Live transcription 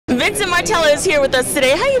Vincent Martella is here with us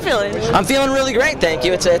today. How you feeling? I'm feeling really great, thank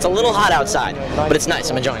you. It's a little hot outside, but it's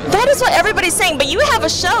nice. I'm enjoying it. That is what everybody's saying, but you have a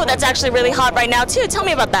show that's actually really hot right now too. Tell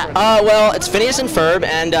me about that. Well, it's Phineas and Ferb,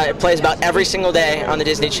 and it plays about every single day on the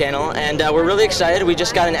Disney Channel, and we're really excited. We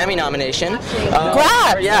just got an Emmy nomination.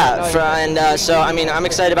 Congrats! Yeah, so I mean, I'm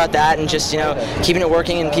excited about that, and just keeping it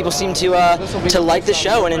working. And people seem to like the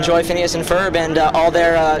show and enjoy Phineas and Ferb and all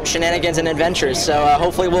their shenanigans and adventures. So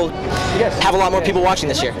hopefully we'll have a lot more people watching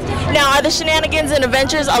this year. Now, are the shenanigans and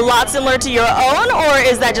adventures a lot similar to your own, or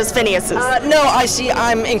is that just Phineas's? No,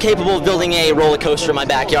 I'm incapable of building a roller coaster in my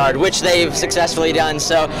backyard, which they've successfully done,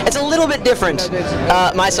 so it's a little bit different.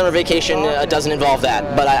 My summer vacation doesn't involve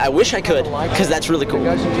that, but I wish I could, because that's really cool.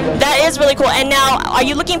 That is really cool. And now, are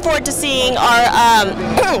you looking forward to seeing our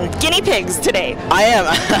guinea pigs today? I am.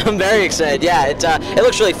 I'm very excited. Yeah, it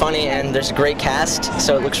looks really funny, and there's a great cast,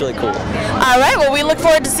 so it looks really cool. All right, well, we look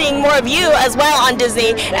forward to seeing more of you as well on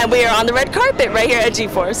Disney, and we are on the red carpet right here at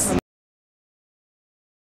G-Force.